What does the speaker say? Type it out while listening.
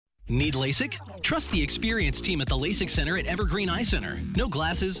Need LASIK? Trust the experienced team at the LASIK Center at Evergreen Eye Center. No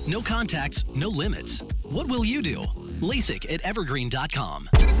glasses, no contacts, no limits. What will you do? LASIK at evergreen.com.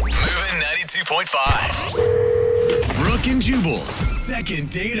 Moving 92.5. Brooke and Jubal's second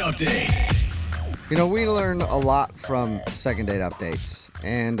date update. You know, we learn a lot from second date updates.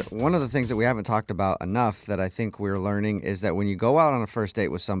 And one of the things that we haven't talked about enough that I think we're learning is that when you go out on a first date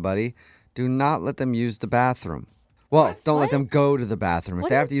with somebody, do not let them use the bathroom. Well, don't let them go to the bathroom. If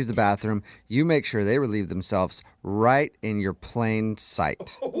they have to use the bathroom, you make sure they relieve themselves right in your plain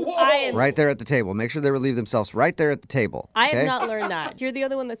sight. Right there at the table. Make sure they relieve themselves right there at the table. I have not learned that. You're the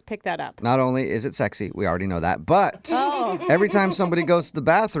other one that's picked that up. Not only is it sexy, we already know that, but every time somebody goes to the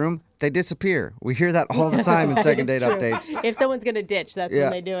bathroom, they disappear. We hear that all the time in second date updates. If someone's going to ditch, that's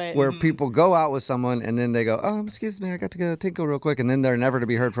when they do it. Where people go out with someone and then they go, excuse me, I got to go tinkle real quick. And then they're never to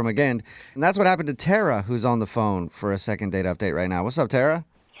be heard from again. And that's what happened to Tara, who's on the phone for a second date update right now. What's up, Tara?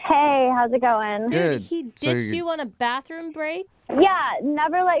 Hey, how's it going? Good. He ditched you on a bathroom break? Yeah,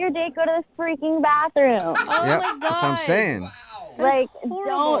 never let your date go to the freaking bathroom. Oh, my God. That's what I'm saying. Like, horrible.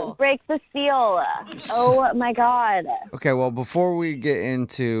 don't break the seal. Oh, my God. Okay, well, before we get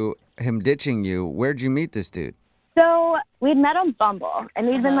into him ditching you, where'd you meet this dude? So, we'd met on Bumble, and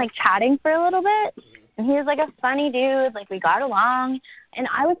we'd been, chatting for a little bit. And he was, a funny dude. We got along. And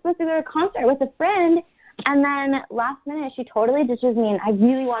I was supposed to go to a concert with a friend. And then last minute, she totally ditches me, and I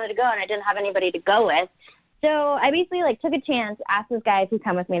really wanted to go, and I didn't have anybody to go with. So I basically took a chance, asked this guy if he'd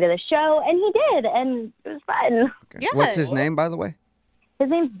come with me to the show, and he did, and it was fun. Okay. Yeah. What's his name, by the way?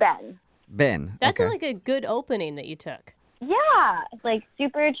 His name's Ben. Ben. That's okay. a good opening that you took. Yeah,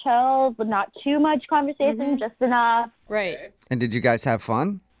 super chill, but not too much conversation, just enough. Right. And did you guys have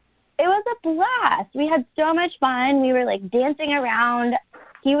fun? It was a blast. We had so much fun. We were dancing around.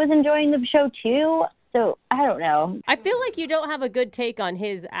 He was enjoying the show too. So I don't know. I feel like you don't have a good take on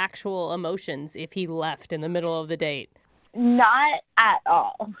his actual emotions if he left in the middle of the date. Not at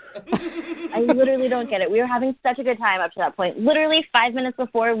all. I literally don't get it. We were having such a good time up to that point. Literally 5 minutes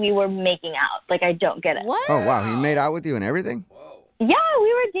before we were making out. I don't get it. What? Oh, wow. He made out with you and everything? Yeah,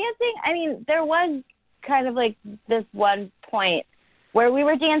 we were dancing. I mean, there was kind of this one point where we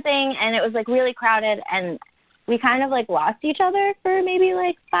were dancing and it was really crowded and we kind of lost each other for maybe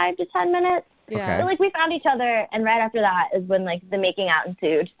 5 to 10 minutes. Yeah. Okay. So we found each other, and right after that is when the making out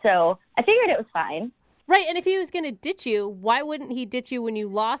ensued. So I figured it was fine. Right, and if he was going to ditch you, why wouldn't he ditch you when you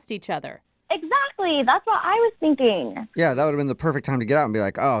lost each other? Exactly. That's what I was thinking. Yeah, that would have been the perfect time to get out and be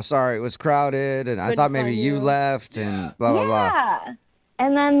like, oh, sorry, it was crowded, and I thought maybe find you you. left, and blah, blah, blah. Yeah.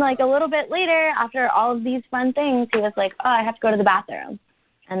 And then a little bit later, after all of these fun things, he was like, oh, I have to go to the bathroom.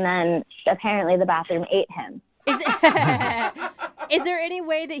 And then apparently the bathroom ate him. Is there any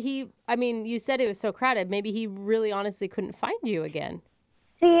way that you said it was so crowded, maybe he really honestly couldn't find you again?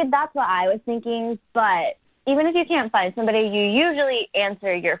 See, that's what I was thinking, but even if you can't find somebody, you usually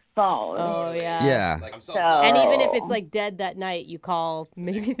answer your phone. Oh, yeah. Yeah. I'm so So- sorry. And even if it's dead that night, you call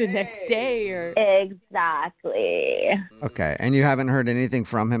maybe the next day or... Exactly. Okay, and you haven't heard anything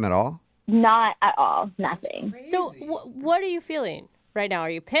from him at all? Not at all. Nothing. So what are you feeling right now?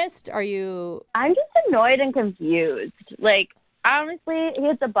 Are you pissed? Are you... I'm just annoyed and confused. Honestly,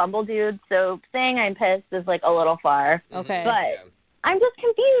 he's a Bumble dude, so saying I'm pissed is a little far. Okay. But I'm just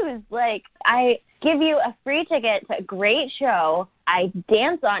confused. I give you a free ticket to a great show, I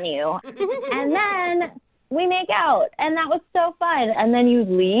dance on you, and then we make out. And that was so fun. And then you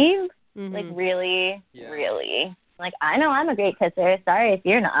leave? Mhm. Really? Yeah. Really? I know I'm a great kisser. Sorry if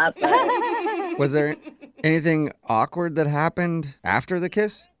you're not. But Was there anything awkward that happened after the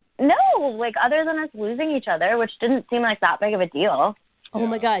kiss? no, other than us losing each other, which didn't seem like that big of a deal. Oh,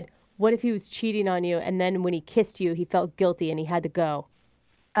 my God. What if he was cheating on you and then when he kissed you, he felt guilty and he had to go?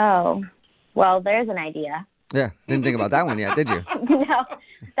 Oh, well, there's an idea. Yeah, didn't think about that one yet, did you? No,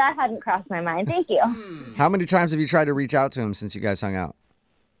 that hadn't crossed my mind. Thank you. How many times have you tried to reach out to him since you guys hung out?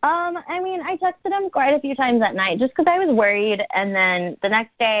 I texted him quite a few times that night just because I was worried. And then the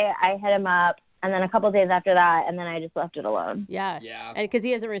next day I hit him up. And then a couple days after that, and then I just left it alone. Yeah. Yeah. And because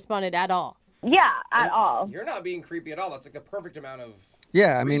he hasn't responded at all. Yeah, at all. You're not being creepy at all. That's the perfect amount of...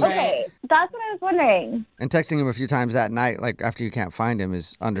 Yeah, I mean, Okay, that's what I was wondering. and texting him a few times that night, after you can't find him,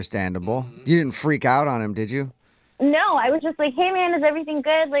 is understandable. You didn't freak out on him, did you? No, I was just hey, man, is everything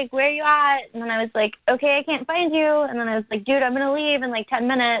good? Where are you at? And then I was okay, I can't find you. And then I was dude, I'm going to leave in 10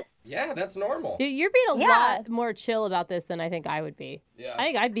 minutes. Yeah, that's normal. Dude, you're being a Yeah. lot more chill about this than I think I would be. Yeah. I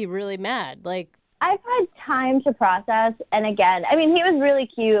think I'd be really mad. I've had time to process, and again, I mean, he was really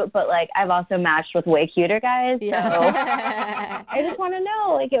cute, but like I've also matched with way cuter guys. So Yeah. I just want to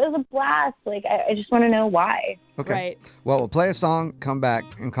know, like, it was a blast. Like, I just want to know why. Okay. Right. Well, we'll play a song, come back,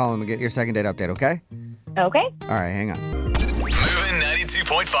 and call him and get your second date update, okay? Okay. All right, hang on. Moving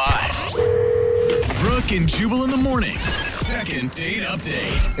 92.5. Brooke and Jubal in the mornings. Second date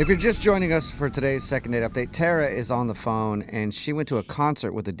update. If you're just joining us for today's second date update, Tara is on the phone, and she went to a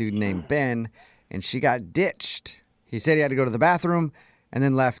concert with a dude named Ben, and she got ditched. He said he had to go to the bathroom and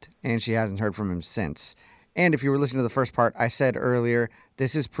then left, and she hasn't heard from him since. And if you were listening to the first part, I said earlier,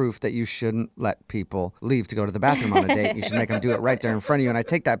 this is proof that you shouldn't let people leave to go to the bathroom on a date. You should make them do it right there in front of you. And I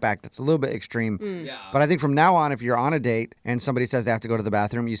take that back. That's a little bit extreme. Yeah. But I think from now on, if you're on a date and somebody says they have to go to the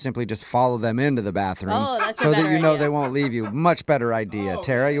bathroom, you simply just follow them into the bathroom Oh, that's a so that better you know idea. they won't leave you. Much better idea.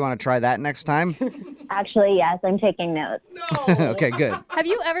 Tara, you want to try that next time? Actually, yes, I'm taking notes. No. Okay, good. Have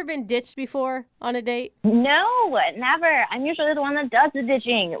you ever been ditched before on a date? No, never. I'm usually the one that does the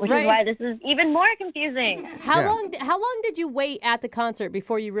ditching, which Right. is why this is even more confusing. How Yeah. How long did you wait at the concert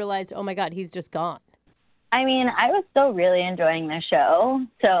before you realized, oh my God, he's just gone? I mean, I was still really enjoying the show,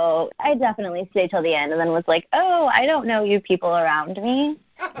 so I definitely stayed till the end and then was like, oh, I don't know you people around me.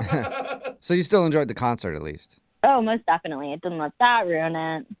 So you still enjoyed the concert at least? Oh, most definitely. It didn't let that ruin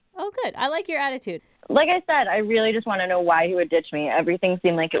it. Oh, good. I like your attitude. Like I said, I really just want to know why he would ditch me. Everything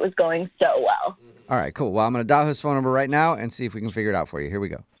seemed like it was going so well. All right, cool. Well, I'm going to dial his phone number right now and see if we can figure it out for you. Here we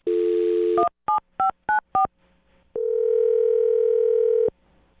go.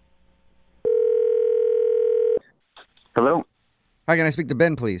 Hello. Hi, can I speak to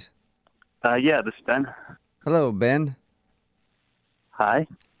Ben, please? Yeah, this is Ben. Hello, Ben. Hi.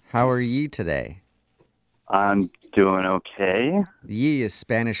 How are ye today? I'm doing okay. Ye is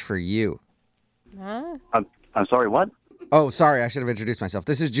Spanish for you. Huh? I'm sorry, what? Oh, sorry. I should have introduced myself.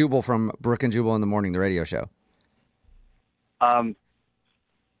 This is Jubal from Brooke and Jubal in the Morning, the radio show.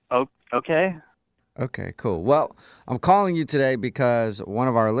 Okay. Okay, cool. Well, I'm calling you today because one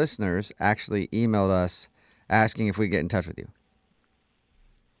of our listeners actually emailed us asking if we get in touch with you.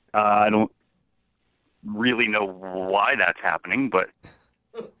 I don't really know why that's happening, but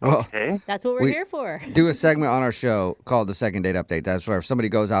Well, okay. That's what we're We- here for. do a segment on our show called the Second Date Update. That's where if somebody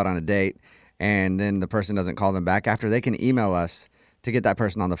goes out on a date and then the person doesn't call them back after, they can email us to get that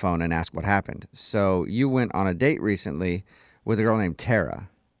person on the phone and ask what happened. So you went on a date recently with a girl named Tara.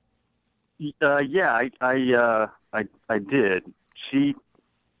 Yeah, I did. She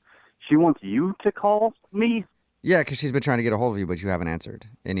wants you to call me? Yeah, because she's been trying to get a hold of you, but you haven't answered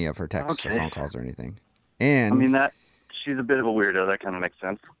any of her texts or Okay. phone calls or anything. And I mean, she's a bit of a weirdo. That kind of makes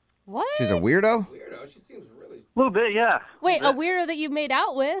sense. What? she's a weirdo? Weirdo. She seems really. A little bit, yeah. Wait, a weirdo that you made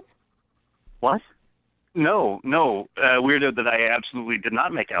out with? What? No. Weirdo that I absolutely did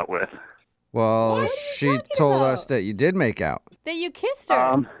not make out with. Well, What are you she talking told about? us that you did make out. That you kissed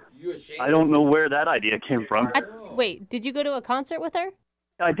her? You ashamed? I don't know where that idea came from. Wait, did you go to a concert with her?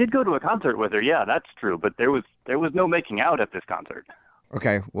 I did go to a concert with her. Yeah, that's true. But there was no making out at this concert.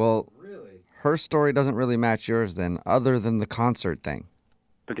 Okay, well, Really? her story doesn't really match yours then, other than the concert thing.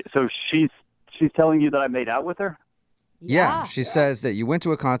 Okay, so she's telling you that I made out with her? Yeah, she says that you went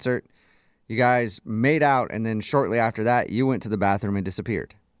to a concert, you guys made out, and then shortly after that, you went to the bathroom and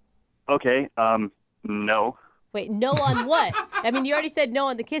disappeared. Okay. No. Wait, no on what? I mean, you already said no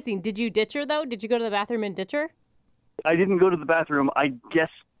on the kissing. Did you ditch her, though? Did you go to the bathroom and ditch her? I didn't go to the bathroom. I guess,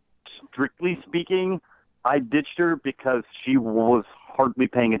 strictly speaking, I ditched her because she was hardly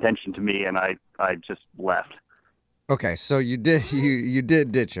paying attention to me, and I just left. Okay, so you did you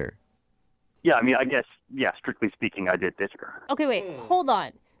did ditch her. Yeah, I mean, I guess, yeah, strictly speaking, I did ditch her. Okay, wait, hold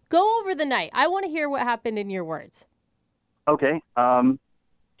on. Go over the night. I want to hear what happened in your words. Okay.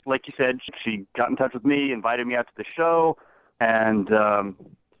 Like you said, she got in touch with me, invited me out to the show, and,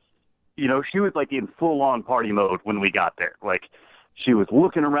 she was like in full-on party mode when we got there. Like, she was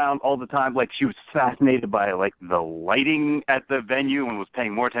looking around all the time. Like, she was fascinated by, like, the lighting at the venue and was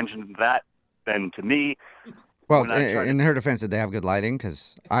paying more attention to that than to me. Well, When I tried in her defense, did they have good lighting?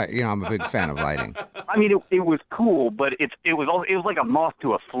 Because I'm a big fan of lighting. I mean, it was cool, but it was like a moth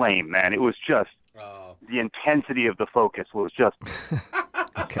to a flame, man. It was just Oh. the intensity of the focus was just.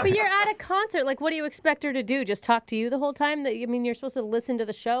 Okay. But you're at a concert. Like, what do you expect her to do? Just talk to you the whole time? You're supposed to listen to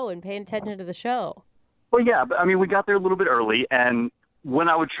the show and pay attention to the show. Well, yeah, but I mean, we got there a little bit early, and when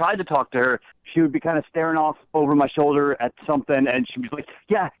I would try to talk to her, she would be kind of staring off over my shoulder at something, and she'd be like,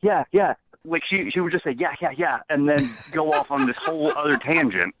 yeah. Like, she would just say, yeah, and then go off on this whole other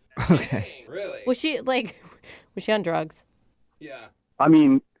tangent. Okay. Really? Was she on drugs? Yeah. I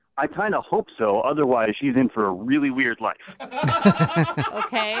mean, I kind of hope so. Otherwise, she's in for a really weird life.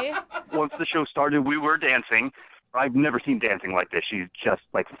 Okay. Once the show started, we were dancing. I've never seen dancing like this. She's just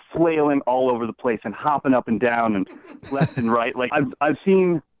like flailing all over the place and hopping up and down and left and right. Like I've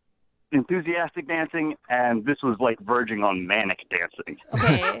seen enthusiastic dancing, and this was like verging on manic dancing.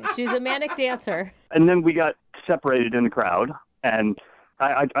 Okay. She's a manic dancer. And then we got separated in the crowd, and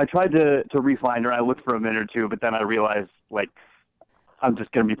I tried to re-find her. I looked for a minute or two, but then I realized, like, I'm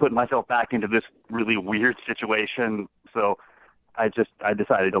just going to be putting myself back into this really weird situation. So I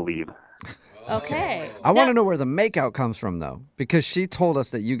decided to leave. Okay. I want to know where the makeout comes from, though, because she told us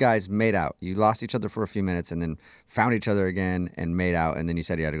that you guys made out. You lost each other for a few minutes and then found each other again and made out, and then you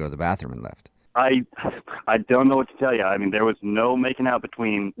said you had to go to the bathroom and left. I don't know what to tell you. I mean, there was no making out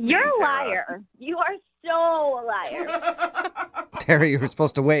between. You're a liar. You are so a liar. Terry, you were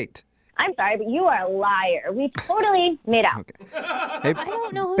supposed to wait. I'm sorry, but you are a liar. We totally made out. Okay. Hey, I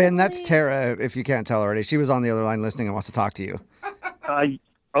don't know who Ben, to that's believe. Tara, if you can't tell already. She was on the other line listening and wants to talk to you.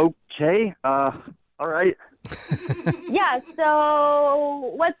 Okay. All right. Yeah,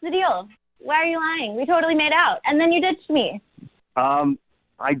 so what's the deal? Why are you lying? We totally made out. And then you ditched me.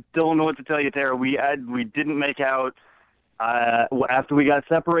 I don't know what to tell you, Tara. We didn't make out. After we got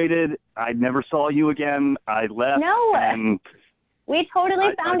separated, I never saw you again. I left. No. And We totally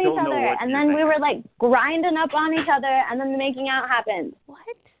I found don't each know other. what And you then we think. were like grinding up on each other, and then the making out happened. What?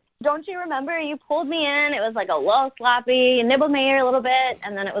 Don't you remember? You pulled me in. It was like a little sloppy. You nibbled my ear a little bit,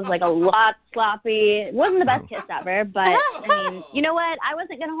 and then it was like a lot sloppy. It wasn't the best kiss ever, but I mean, you know what? I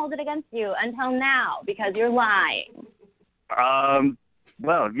wasn't going to hold it against you until now because you're lying.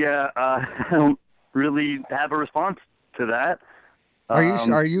 well, yeah. I don't really have a response to that. Are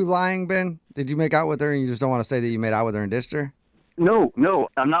you lying, Ben? Did you make out with her and you just don't want to say that you made out with her and ditched her? No,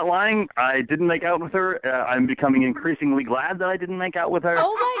 I'm not lying. I didn't make out with her. I'm becoming increasingly glad that I didn't make out with her.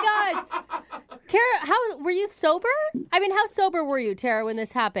 Oh my gosh. Tara, how were you sober? I mean, how sober were you, Tara, when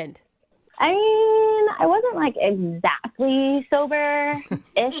this happened? I mean, I wasn't like exactly sober-ish.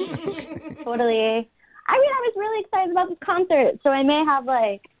 Totally. I mean, I was really excited about this concert, so I may have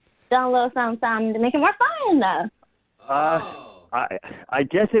like done a little something to make it more fun. I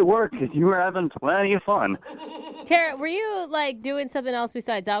guess it worked because you were having plenty of fun. Tara, were you like doing something else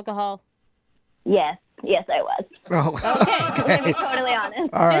besides alcohol? Yes, I was. Oh, Okay. I'm going to be totally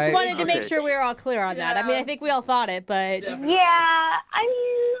honest. all Just right. wanted to make Okay. sure we were all clear on that. I mean, I think we all thought it, but Yeah, I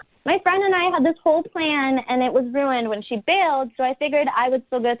mean, my friend and I had this whole plan, and it was ruined when she bailed, so I figured I would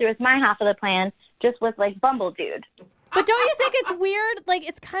still go through with my half of the plan, just with, like, Bumble Dude. But don't you think it's weird? Like,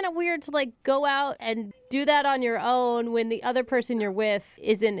 it's kind of weird to, like, go out and do that on your own when the other person you're with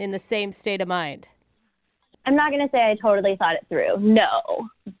isn't in the same state of mind. I'm not going to say I totally thought it through, no,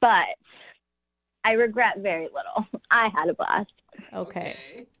 but I regret very little. I had a blast. Okay.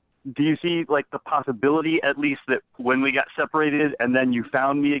 Do you see, like, the possibility, at least, that when we got separated and then you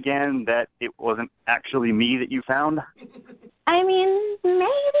found me again, that it wasn't actually me that you found? I mean,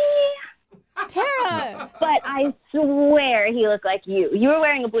 maybe, Tara! but I swear he looked like you. You were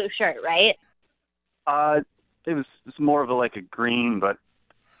wearing a blue shirt, right? It was more of a green, but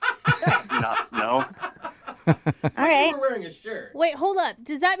no. All right. You were wearing a shirt. Wait, hold up.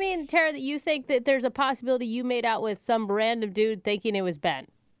 Does that mean, Tara, that you think that there's a possibility you made out with some random dude thinking it was Ben?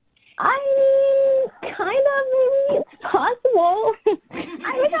 I mean, kind of, maybe it's possible.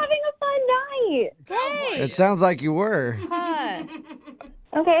 I was having a fun night. Hey! It sounds like you were. Huh.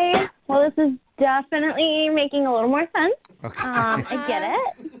 Okay, well, this is definitely making a little more sense. Okay. I get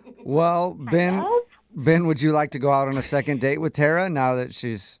it. Well, Ben, Oh, Ben, would you like to go out on a second date with Tara now that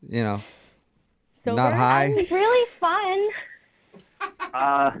she's, Sober? not high? it was really fun.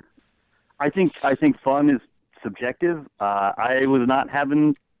 I think fun is subjective. I was not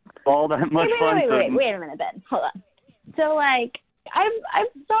having all that much fun. Wait a minute, Ben. Hold on. So, like, I'm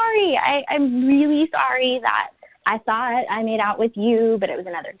sorry. I'm really sorry that I thought I made out with you, but it was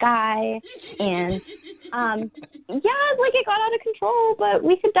another guy. And, yeah, like, it got out of control, but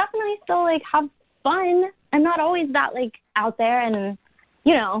we could definitely still, like, have fun. I'm not always that, like, out there and,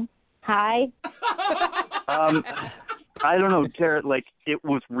 high. I don't know, Tara. Like, it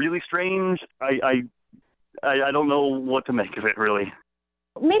was really strange. I don't know what to make of it, really.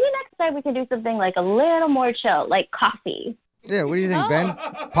 Maybe next time we could do something, like, a little more chill, like coffee. Yeah, what do you think, Ben?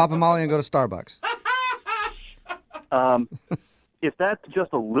 Pop a Molly and go to Starbucks. If that's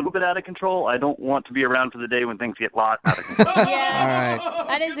just a little bit out of control, I don't want to be around for the day when things get lot out of control. Yeah. All right.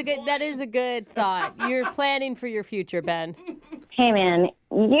 That is a good thought. You're planning for your future, Ben. Hey, man,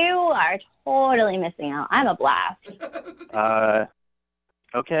 you are totally missing out. I'm a blast.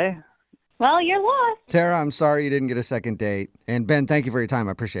 Okay. Well, you're lost. Tara, I'm sorry you didn't get a second date. And Ben, thank you for your time.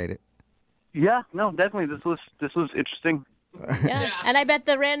 I appreciate it. Yeah, no, definitely. This was interesting. Yeah. And I bet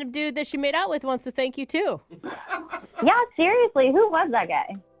the random dude that she made out with wants to thank you too. Yeah, seriously, who was that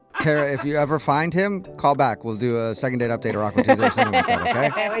guy? Tara, if you ever find him, call back. We'll do a second date update or Awkward Tuesday or something like that, okay?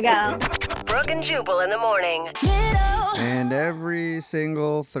 There we go. Brooke and Jubal in the morning. And every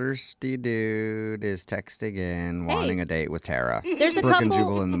single thirsty dude is texting in wanting a date with Tara. There's a Brooke and couple-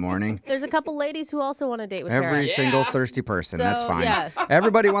 Jubal in the morning. There's a couple ladies who also want to date with Tara. Every single thirsty person. That's So, fine. yeah.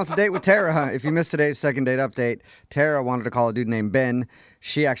 Everybody wants a date with Tara. If you missed today's second date update, Tara wanted to call a dude named Ben.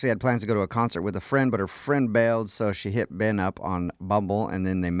 She actually had plans to go to a concert with a friend, but her friend bailed, so she hit Ben up on Bumble, and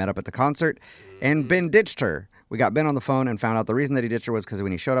then they met up at the concert, and Ben ditched her. We got Ben on the phone and found out the reason that he ditched her was because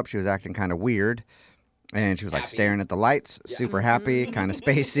when he showed up, she was acting kind of weird. And she was like staring at the lights, super happy, kind of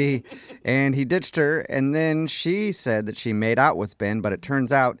spacey. And he ditched her. And then she said that she made out with Ben, but it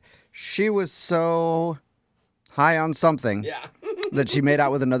turns out she was so high on something that she made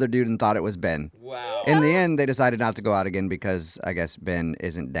out with another dude and thought it was Ben. Wow. In the end, they decided not to go out again because I guess Ben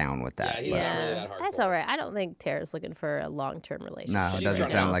isn't down with that. Yeah, he's not really that hardcore. That's all right. I don't think Tara's looking for a long-term relationship. No, it She's doesn't trying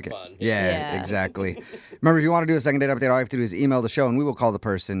to sound have like it. fun. Yeah, Yeah. exactly. Remember, if you want to do a second date update, all you have to do is email the show, and we will call the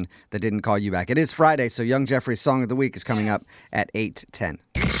person that didn't call you back. It is Friday, so Young Jeffrey's Song of the Week is coming up at 8:10.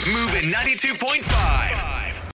 Moving 92.5.